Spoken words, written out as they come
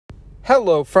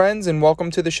Hello, friends, and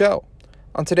welcome to the show.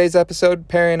 On today's episode,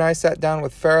 Perry and I sat down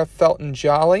with Farah Felton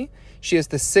Jolly. She is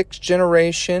the sixth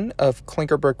generation of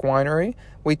Clinker Brick Winery.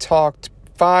 We talked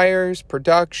fires,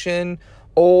 production,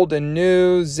 old and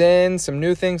new, Zen, some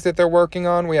new things that they're working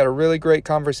on. We had a really great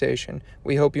conversation.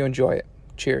 We hope you enjoy it.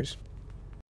 Cheers.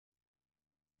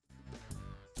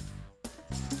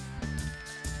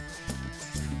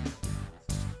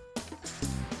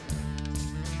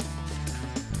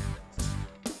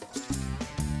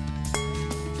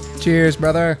 Cheers,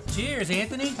 brother. Cheers,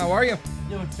 Anthony. How are you?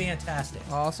 Doing fantastic.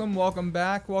 Awesome. Welcome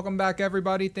back. Welcome back,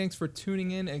 everybody. Thanks for tuning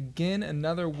in again.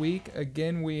 Another week.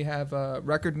 Again, we have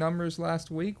record numbers last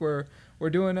week. We're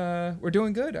doing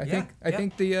good. I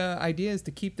think the idea is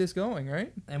to keep this going,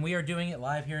 right? And we are doing it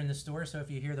live here in the store. So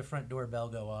if you hear the front door bell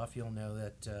go off, you'll know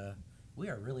that we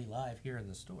are really live here in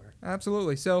the store.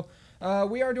 Absolutely. So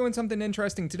we are doing something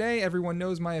interesting today. Everyone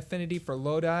knows my affinity for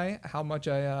Lodi, how much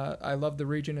I love the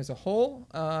region as a whole,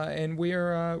 and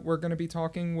we're going to be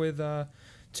talking with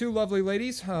two lovely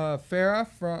ladies, Farah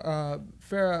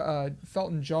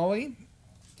Felton Jolly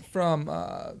from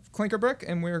Clinker Brick,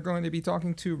 and we're going to be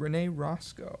talking to Renee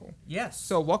Roscoe. Yes.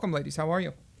 So welcome, ladies. How are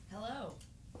you? Hello.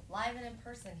 Live and in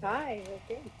person. Hi.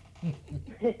 Okay.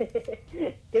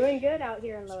 Doing good out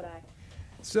here in Lodi.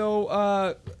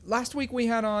 So last week we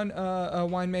had on a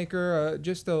winemaker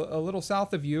just a little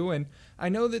south of you, and I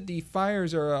know that the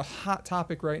fires are a hot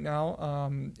topic right now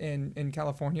in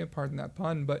California. Pardon that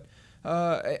pun, but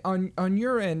on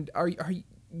your end, are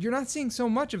you're not seeing so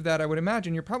much of that? I would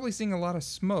imagine you're probably seeing a lot of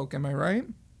smoke. Am I right?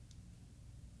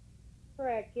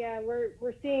 Correct. Yeah,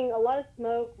 we're seeing a lot of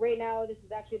smoke right now. This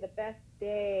is actually the best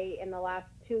day in the last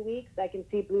 2 weeks. I can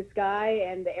see blue sky,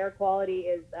 and the air quality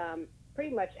is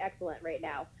pretty much excellent right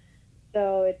now.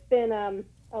 So it's been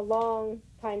a long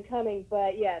time coming,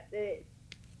 but yes,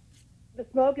 the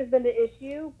smoke has been the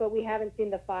issue, but we haven't seen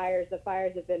the fires. The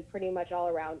fires have been pretty much all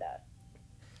around us.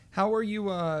 How are you?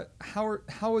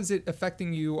 How is it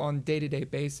affecting you on day-to-day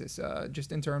basis?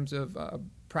 Just in terms of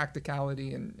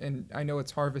practicality, and I know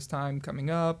it's harvest time coming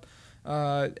up.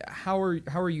 How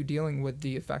are you dealing with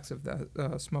the effects of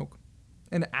the smoke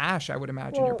and ash? I would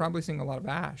imagine you're probably seeing a lot of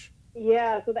ash.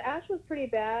 Yeah, so the ash was pretty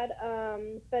bad,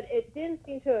 but it didn't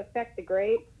seem to affect the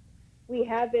grapes. We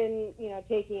have been,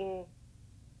 taking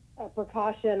a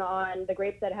precaution on the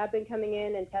grapes that have been coming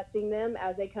in and testing them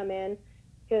as they come in,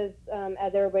 because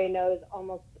as everybody knows,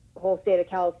 almost the whole state of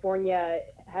California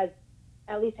has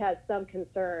some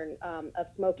concern of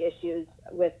smoke issues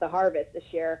with the harvest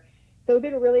this year. So we've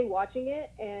been really watching it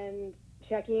and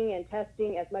checking and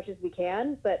testing as much as we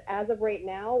can, but as of right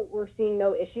now, we're seeing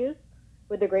no issues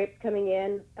with the grapes coming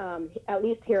in, at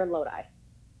least here in Lodi.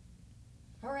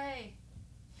 Hooray!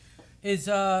 Is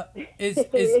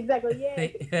exactly?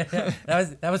 Yay!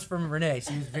 that was from Renee.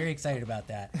 She was very excited about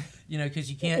that.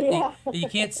 Because you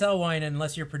can't sell wine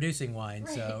unless you're producing wine.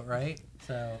 Right. So right.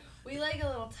 So we like a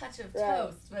little touch of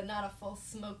toast, but not a full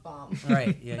smoke bomb.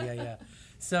 Right. Yeah.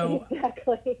 So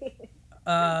exactly.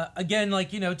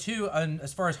 Again, too,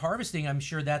 as far as harvesting, I'm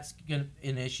sure that's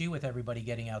an issue with everybody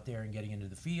getting out there and getting into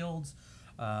the fields.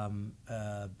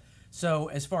 So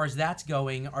as far as that's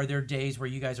going, are there days where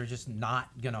you guys are just not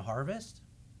going to harvest?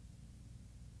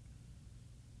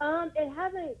 It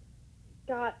hasn't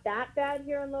got that bad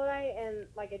here in Lodi, and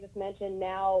like I just mentioned,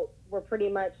 now we're pretty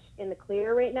much in the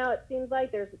clear right now. It seems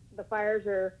like the fires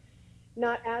are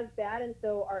not as bad, and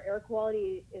so our air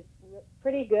quality is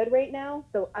pretty good right now.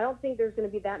 So I don't think there's going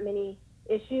to be that many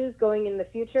issues going in the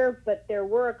future, but there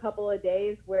were a couple of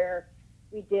days where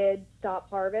we did stop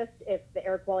harvest if the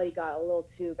air quality got a little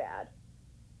too bad.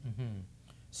 Mm-hmm.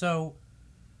 So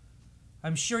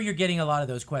I'm sure you're getting a lot of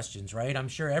those questions, right? I'm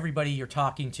sure everybody you're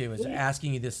talking to is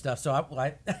asking you this stuff. So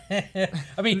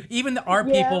I mean, even our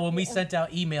people, when we sent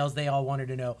out emails, they all wanted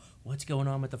to know what's going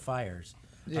on with the fires.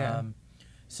 Yeah. And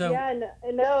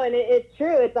it's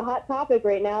true. It's a hot topic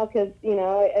right now because,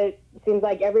 it seems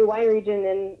like every wine region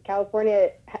in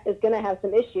California is going to have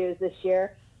some issues this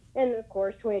year. And, of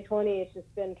course, 2020 has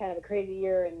just been kind of a crazy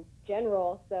year in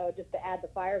general, so just to add the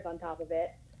fires on top of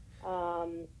it.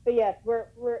 But, yes, we're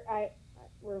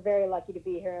very lucky to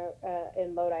be here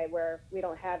in Lodi where we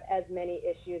don't have as many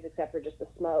issues except for just the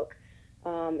smoke.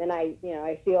 And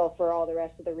I feel for all the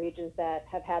rest of the regions that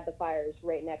have had the fires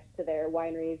right next to their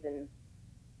wineries, and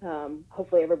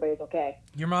hopefully everybody's okay.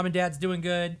 Your mom and dad's doing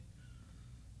good?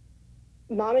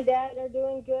 Mom and dad are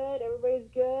doing good. Everybody's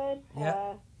good.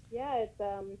 Yeah. It's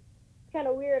kind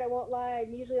of weird. I won't lie.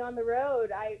 I'm usually on the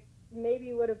road. I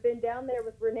maybe would have been down there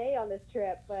with Renee on this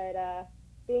trip, but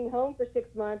being home for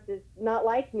 6 months is not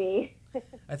like me.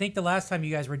 I think the last time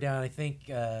you guys were down,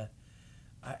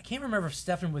 I can't remember if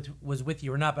Stefan was with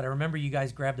you or not, but I remember you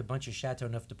guys grabbed a bunch of Chateau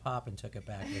Neuf de Pop and took it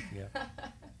back with you.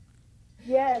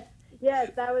 Yes,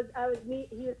 yes.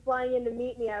 He was flying in to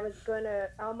meet me. I was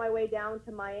on my way down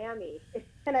to Miami,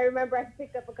 and I remember I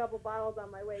picked up a couple bottles on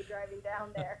my way driving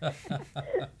down there.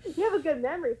 You have a good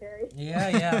memory, Perry.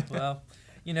 Yeah. Well,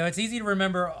 it's easy to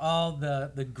remember all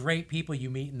the great people you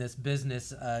meet in this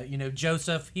business.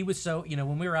 Joseph, he was so,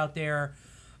 when we were out there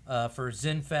for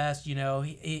ZinFest,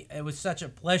 it was such a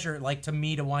pleasure, like, to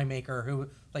meet a winemaker who,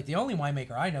 like, the only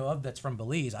winemaker I know of that's from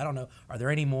Belize. I don't know. Are there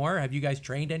any more? Have you guys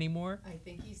trained any more? I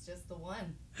think he's just the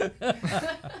one. He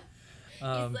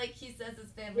says his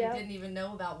family didn't even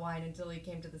know about wine until he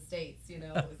came to the States. It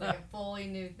was like a fully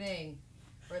new thing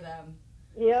for them.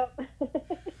 Yep.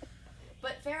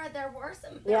 But Farah, there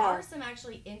are some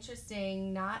actually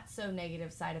interesting, not so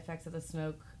negative side effects of the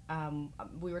smoke.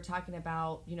 We were talking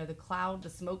about, the cloud, the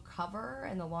smoke cover,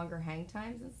 and the longer hang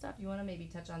times and stuff. You want to maybe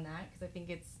touch on that? Because I think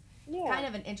it's kind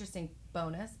of an interesting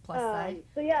bonus, plus side.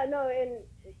 So, in,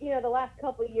 the last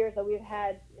couple of years that we've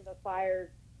had the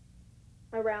fires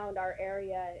around our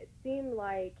area, it seemed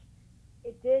like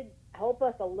it did help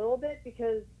us a little bit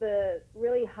because the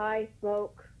really high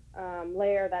smoke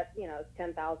layer that, is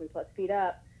 10,000 plus feet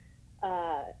up,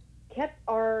 kept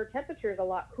our temperatures a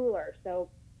lot cooler. So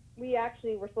we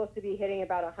actually were supposed to be hitting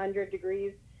about 100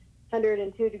 degrees,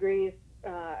 102 degrees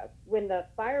when the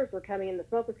fires were coming in, the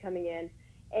smoke was coming in.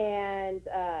 And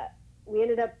we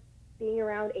ended up being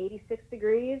around 86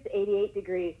 degrees, 88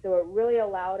 degrees. So it really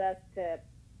allowed us to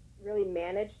really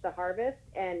manage the harvest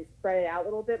and spread it out a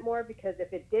little bit more, because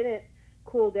if it didn't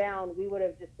cool down, we would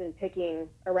have just been picking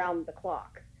around the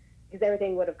clock because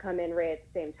everything would have come in right at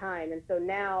the same time. And so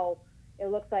now it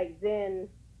looks like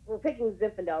we're picking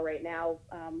Zinfandel right now.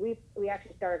 We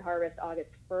actually started harvest August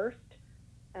 1st,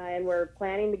 and we're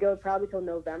planning to go probably till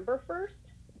November 1st,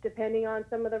 depending on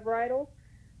some of the varietals.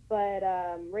 But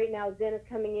right now Zin is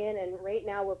coming in, and right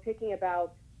now we're picking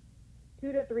about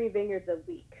 2 to 3 vineyards a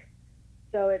week.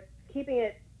 So it's keeping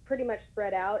it pretty much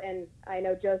spread out, and I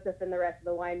know Joseph and the rest of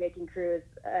the winemaking crew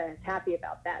is happy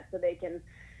about that, so they can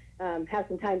have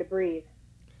some time to breathe.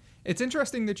 It's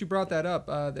interesting that you brought that up.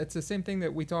 It's the same thing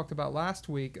that we talked about last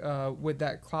week with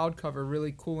that cloud cover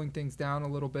really cooling things down a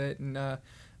little bit and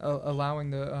allowing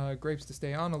the grapes to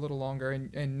stay on a little longer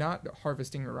and not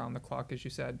harvesting around the clock, as you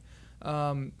said.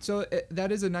 That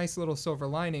is a nice little silver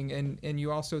lining, and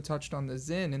you also touched on the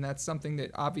Zin, and that's something that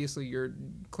obviously your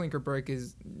Clinker Brick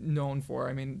is known for.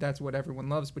 I mean, that's what everyone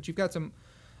loves, but you've got some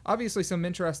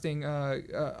interesting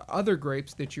other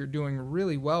grapes that you're doing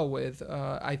really well with,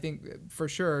 I think, for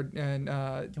sure. And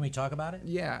can we talk about it?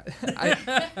 Yeah.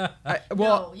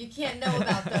 No, you can't know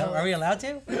about those. Are we allowed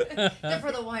to? They're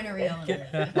for the winery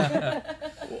owner.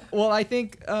 Well, I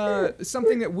think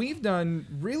something that we've done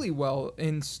really well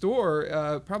in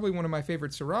store, probably one of my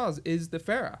favorite Syrahs, is the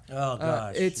Farah. Oh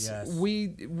gosh, yes.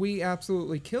 We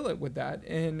absolutely kill it with that,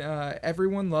 and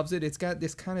everyone loves it. It's got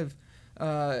this kind of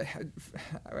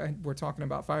we're talking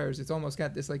about fires. It's almost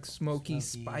got this like smoky,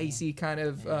 spicy kind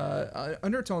of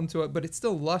undertone to it, but it's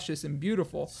still luscious and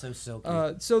beautiful. So silky.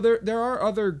 So there are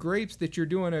other grapes that you're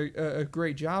doing a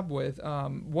great job with.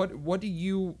 What are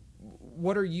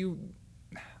you,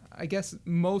 I guess,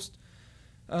 most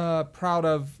proud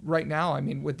of right now? I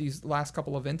mean, with these last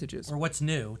couple of vintages, or what's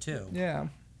new too? Yeah.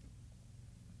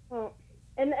 Well,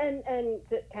 and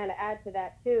to kind of add to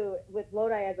that too, with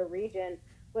Lodi as a region,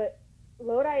 but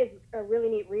Lodi is a really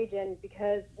neat region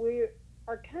because we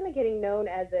are kind of getting known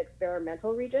as an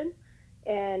experimental region,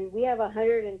 and we have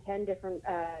 110 different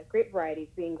grape varieties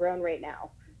being grown right now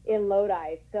in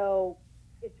Lodi. So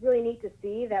it's really neat to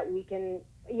see that we can,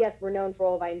 yes, we're known for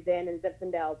Old Vine Zin and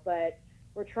Zinfandel, but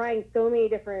we're trying so many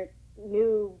different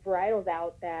new varietals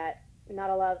out that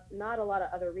not a lot of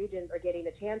other regions are getting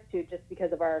the chance to, just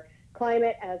because of our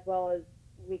climate, as well as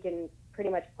we can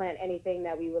pretty much plant anything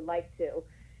that we would like to.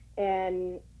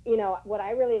 And, what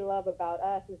I really love about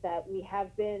us is that we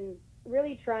have been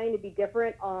really trying to be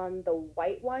different on the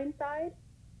white wine side.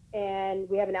 And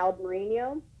we have an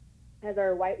Albarino as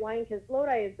our white wine, because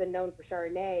Lodi has been known for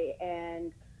Chardonnay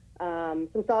and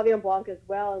some Sauvignon Blanc as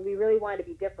well. And we really wanted to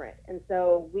be different. And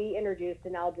so we introduced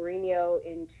an Albarino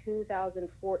in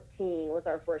 2014 was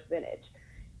our first vintage.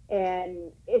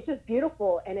 And it's just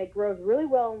beautiful, and it grows really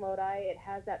well in Lodi. It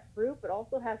has that fruit, but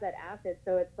also has that acid,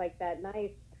 so it's like that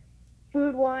nice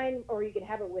food wine, or you can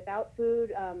have it without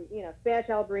food. Spanish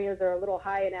Albarinos are a little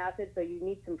high in acid, so you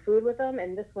need some food with them,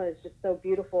 and this one is just so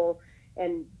beautiful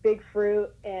and big fruit,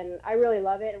 and I really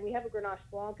love it. And we have a Grenache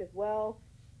Blanc as well,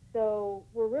 so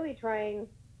we're really trying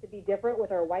to be different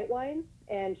with our white wines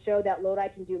and show that Lodi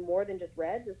can do more than just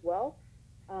reds as well.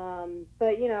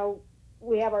 But,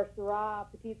 we have our Syrah,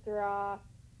 Petit Syrah,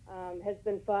 has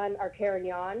been fun. Our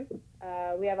Carignan.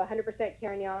 We have 100%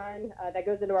 Carignan that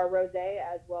goes into our rosé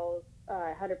as well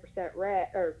as 100%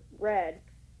 red.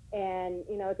 And,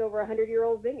 it's over a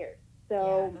 100-year-old vineyard.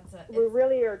 So we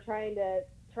really are trying to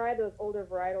try those older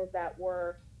varietals that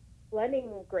were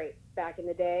blending grapes back in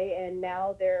the day, and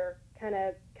now they're kind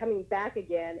of coming back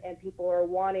again, and people are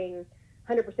wanting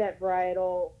 100%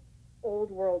 varietal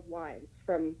old world wines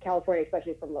from California,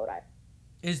 especially from Lodi.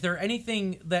 Is there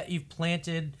anything that you've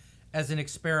planted as an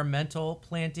experimental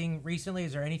planting recently?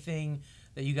 Is there anything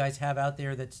that you guys have out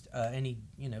there that's any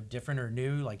different or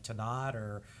new, like Tannat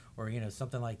or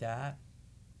something like that?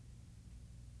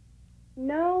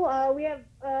 No, we have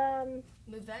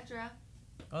Mourvedre.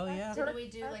 Oh yeah. Didn't we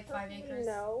do like 5 acres?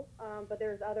 No, but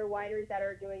there's other wineries that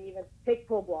are doing even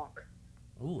Picpoul Blanc.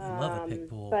 Ooh, I love a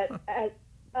Picpoul. But as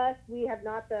us, we have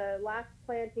not. The last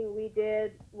planting we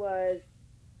did was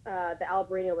the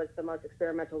Albarino was the most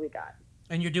experimental we got.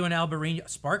 And you're doing Albarino,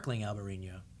 sparkling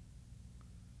Albarino.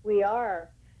 We are.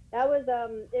 That's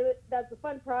a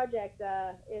fun project.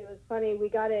 It was funny. We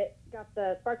got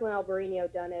the sparkling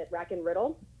Albarino done at Rack and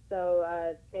Riddle.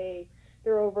 So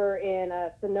they're over in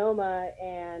Sonoma,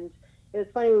 and it was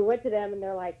funny. We went to them, and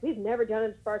they're like, "We've never done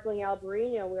a sparkling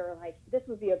Albarino." We were like, "This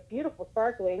would be a beautiful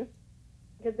sparkling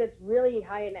because it's really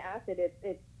high in acid.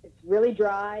 It's really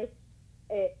dry.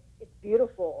 It's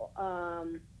beautiful."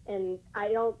 And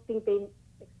I don't think they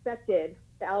expected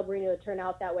the Albarino to turn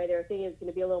out that way. They were thinking it was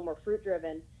going to be a little more fruit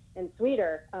driven and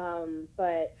sweeter.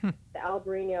 But the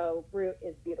Albarino fruit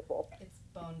is beautiful. It's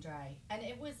bone dry, and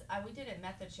it was we did it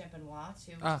Method Champenois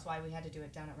too, which is why we had to do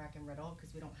it down at Rack and Riddle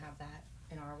because we don't have that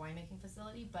in our winemaking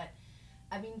facility. But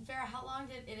I mean, Farah, how long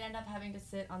did it end up having to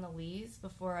sit on the lees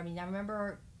before? I mean, I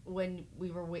remember when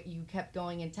you kept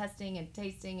going and testing and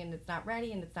tasting, and it's not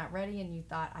ready, and it's not ready, and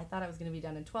I thought it was going to be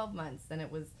done in 12 months. Then it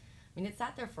was, I mean, it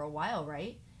sat there for a while,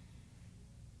 right?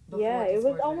 Yeah, it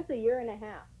was almost a year and a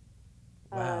half.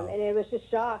 Wow. And it was just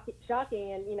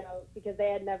shocking, and because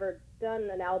they had never done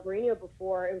an Albarino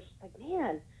before, it was just like,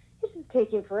 man, this is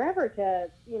taking forever to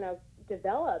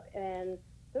develop, and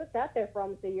so it sat there for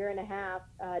almost a year and a half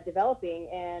developing,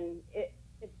 and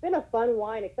it's been a fun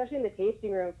wine, especially in the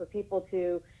tasting room, for people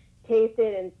to taste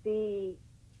it and see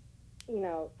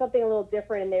something a little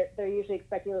different, and they're usually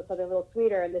expecting something a little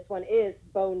sweeter, and this one is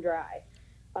bone dry.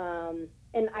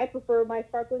 And I prefer my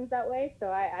sparklings that way, so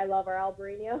I love our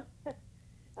Albarino.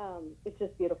 It's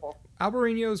just beautiful.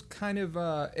 Albarino's kind of,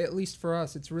 at least for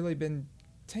us, it's really been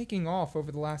taking off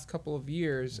over the last couple of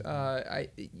years.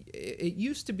 It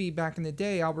used to be back in the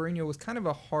day, Albarino was kind of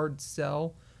a hard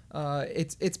sell.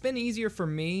 It's been easier for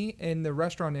me in the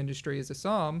restaurant industry as a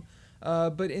somm,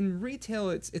 but in retail,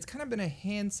 it's kind of been a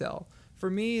hand sell. For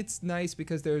me, it's nice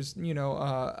because there's a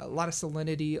lot of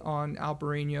salinity on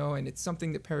Albarino, and it's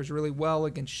something that pairs really well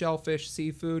against shellfish,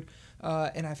 seafood.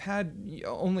 And I've had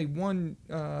only one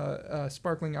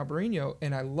sparkling Albarino,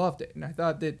 and I loved it. And I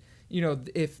thought that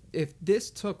if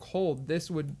this took hold, this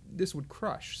would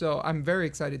crush. So I'm very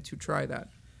excited to try that.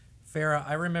 Farah,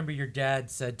 I remember your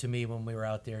dad said to me when we were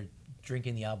out there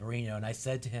drinking the Albarino, and I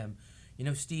said to him,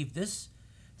 Steve, this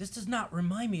does not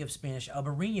remind me of Spanish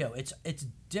Albarino. It's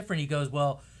different. He goes,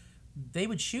 well, they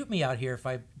would shoot me out here if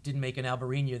I didn't make an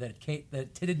Albarino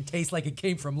that didn't taste like it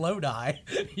came from Lodi,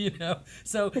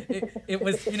 So it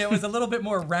was it was a little bit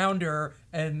more rounder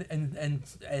and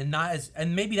not as,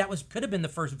 and maybe that could have been the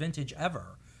first vintage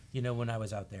ever, when I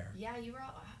was out there. Yeah, you were.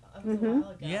 It was a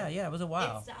while ago. Yeah, it was a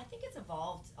while. I think it's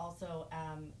evolved also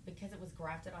because it was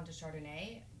grafted onto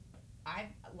Chardonnay.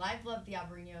 I've loved the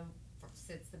Albarino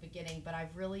since the beginning, but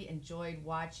I've really enjoyed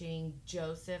watching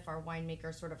Joseph, our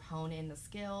winemaker, sort of hone in the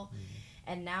skill. Mm-hmm.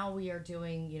 And now we are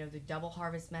doing, the double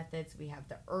harvest methods. We have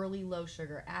the early low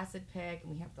sugar acid pick,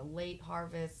 and we have the late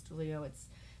harvest. It's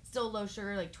still low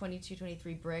sugar, like 22,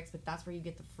 23 bricks, but that's where you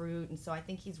get the fruit. And so I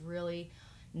think he's really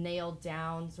nailed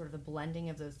down sort of the blending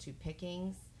of those two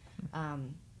pickings.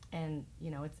 And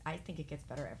I think it gets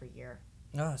better every year.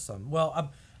 Awesome.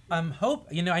 Well,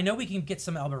 I know we can get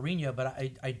some Albarino, but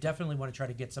I definitely want to try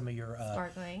to get some of your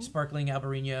sparkling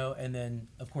Albarino, and then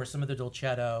of course some of the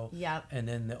Dolcetto. Yep. And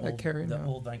then the old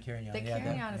Vine Carignan. The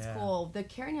Carignan is cool. The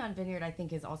Carignan vineyard, I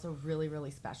think, is also really,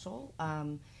 really special.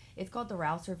 It's called the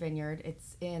Rouser Vineyard.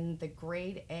 It's in the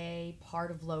Grade A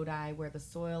part of Lodi, where the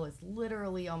soil is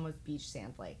literally almost beach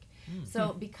sand lake.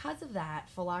 So because of that,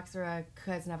 phylloxera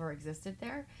has never existed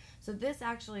there. So this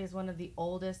actually is one of the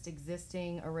oldest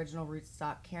existing original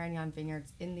rootstock Carignan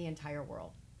vineyards in the entire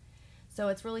world. So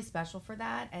it's really special for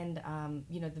that. And,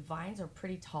 the vines are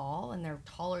pretty tall, and they're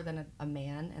taller than a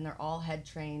man, and they're all head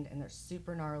trained, and they're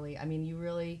super gnarly. I mean,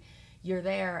 you're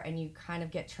there, and you kind of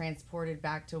get transported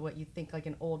back to what you think like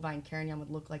an old vine Carignan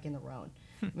would look like in the Rhone.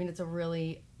 I mean, it's a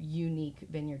really unique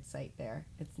vineyard site there.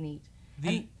 It's neat.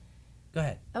 Go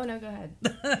ahead. Oh, no, go ahead.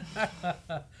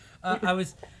 I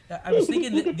was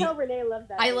thinking you could tell Renee loves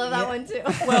that. I love that one too.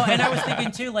 Well, and I was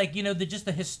thinking too, like, just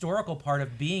the historical part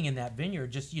of being in that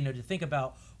vineyard, just, to think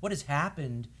about what has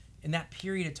happened in that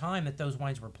period of time that those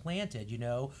wines were planted,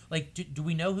 like, do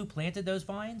we know who planted those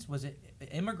vines? Was it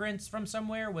immigrants from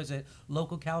somewhere? Was it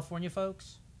local California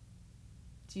folks?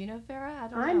 Do you know, Farah? I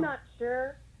don't know. I'm not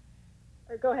sure.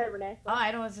 Or go ahead, Renee. Oh,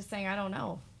 I was just saying, I don't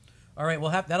know. All right,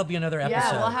 that'll be another episode.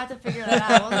 Yeah, we'll have to figure that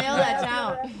out. We'll nail that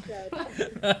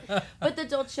down. But the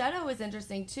Dolcetto is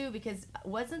interesting too, because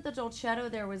wasn't the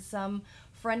Dolcetto, there was some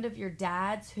friend of your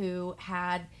dad's who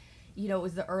had, it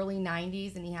was the early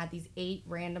 90s, and he had these 8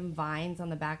 random vines on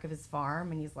the back of his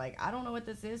farm, and he's like, I don't know what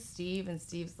this is, Steve. And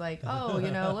Steve's like, oh,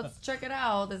 let's check it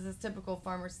out. This is typical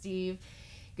farmer Steve.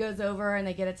 Goes over and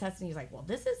they get a test, and he's like, well,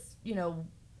 this is,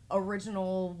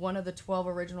 one of the 12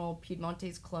 original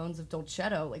Piedmontese clones of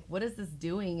Dolcetto. Like, what is this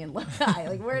doing in Lodi?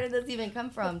 Like, where did this even come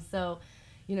from? So,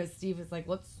 Steve is like,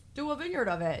 let's do a vineyard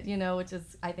of it, which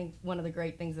is, I think, one of the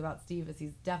great things about Steve is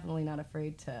he's definitely not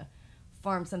afraid to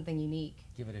farm something unique.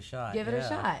 Give it a shot. Give it a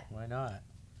shot. Why not?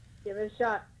 Give it a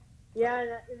shot. Yeah, and,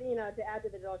 to add to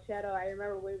the Dolcetto, I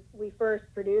remember when we first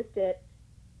produced it,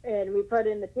 and we put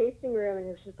it in the tasting room, and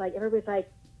it was just like, everybody's like,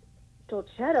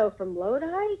 Dolcetto from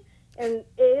Lodi? And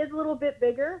it is a little bit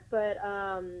bigger, but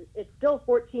it's still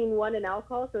 14.1 in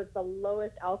alcohol, so it's the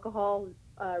lowest alcohol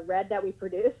red that we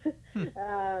produce.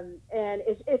 And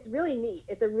it's really neat.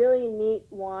 It's a really neat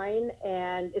wine,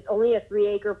 and it's only a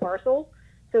 3-acre parcel,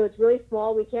 so it's really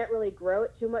small. We can't really grow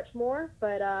it too much more,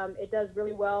 but it does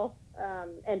really well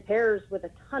and pairs with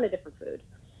a ton of different food.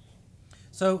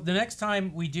 So the next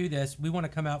time we do this, we want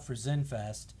to come out for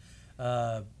ZinFest.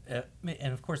 And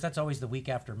of course, that's always the week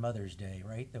after Mother's Day,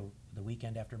 right? The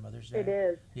weekend after Mother's Day. It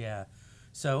is. Yeah.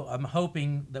 So I'm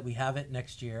hoping that we have it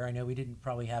next year. I know we didn't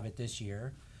probably have it this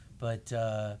year, but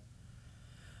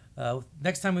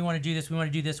next time we want to do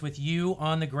this with you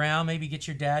on the ground. Maybe get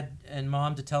your dad and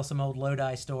mom to tell some old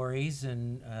Lodi stories,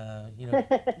 and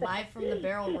live from the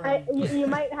barrel room. You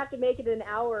might have to make it an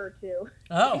hour or two.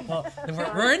 Oh, well,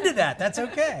 we're into that. That's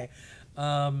okay.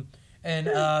 And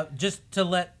just to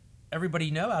let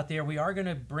everybody know out there, we are going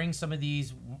to bring some of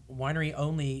these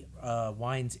winery-only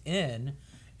wines in,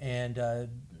 and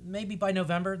maybe by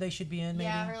November they should be in. Maybe?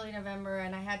 Yeah, early November,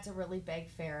 and I had to really beg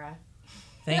Farah.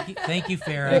 Thank you, Farah. Thank you,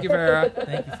 Farah.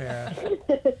 Thank you,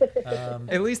 Farah.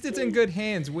 At least it's in good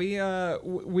hands. We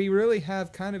really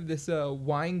have kind of this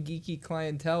wine geeky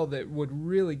clientele that would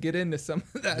really get into some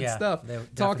of that stuff.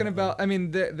 Talking about, I mean,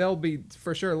 they'll be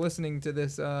for sure listening to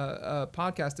this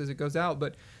podcast as it goes out,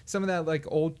 but some of that like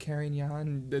old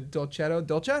Carignan, the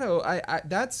Dolcetto, I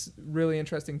that's really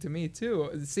interesting to me too.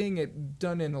 Seeing it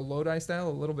done in a Lodi style, a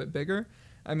little bit bigger.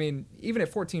 I mean, even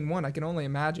at 14.1, I can only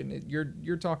imagine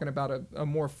you're talking about a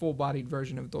more full-bodied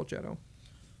version of Dolcetto.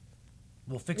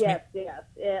 Well, yes,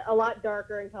 yeah, a lot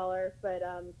darker in color, but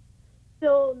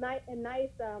still nice,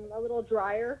 a little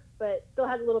drier, but still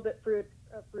has a little bit fruit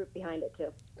behind it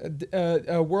too.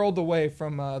 A world away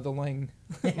from the Lang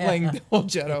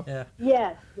Dolcetto.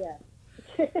 Yeah. Yes.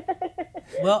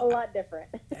 Well, a lot different.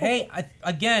 Hey,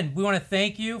 again, we want to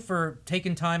thank you for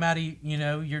taking time out of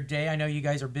your day. I know you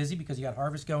guys are busy because you got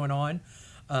harvest going on.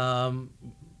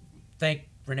 Thank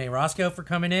Renee Roscoe for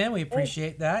coming in. We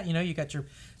appreciate that. You got your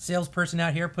salesperson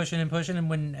out here pushing,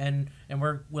 and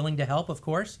we're willing to help, of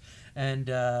course. And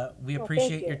we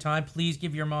appreciate your time. Please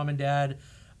give your mom and dad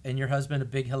and your husband a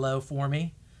big hello for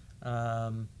me.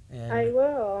 And I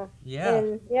will. Yeah.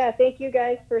 And thank you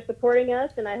guys for supporting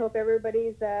us, and I hope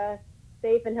everybody's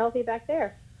safe and healthy back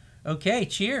there. Okay,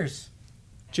 cheers.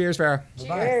 Cheers, Farah.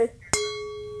 Bye-bye. Cheers.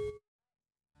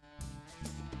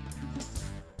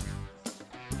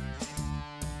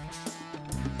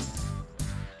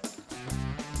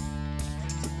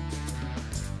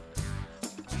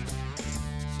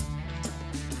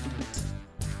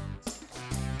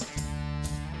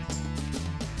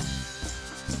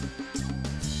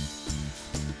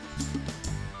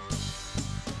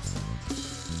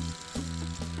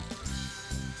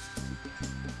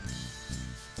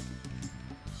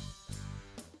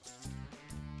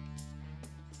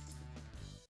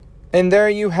 And there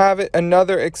you have it,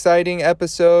 another exciting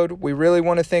episode. We really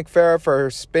want to thank Farah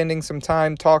for spending some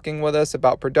time talking with us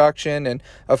about production and,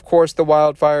 of course, the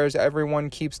wildfires. Everyone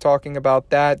keeps talking about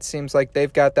that. Seems like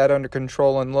they've got that under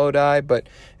control in Lodi, but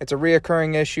it's a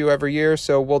reoccurring issue every year,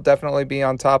 so we'll definitely be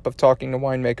on top of talking to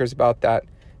winemakers about that.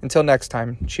 Until next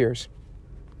time, cheers.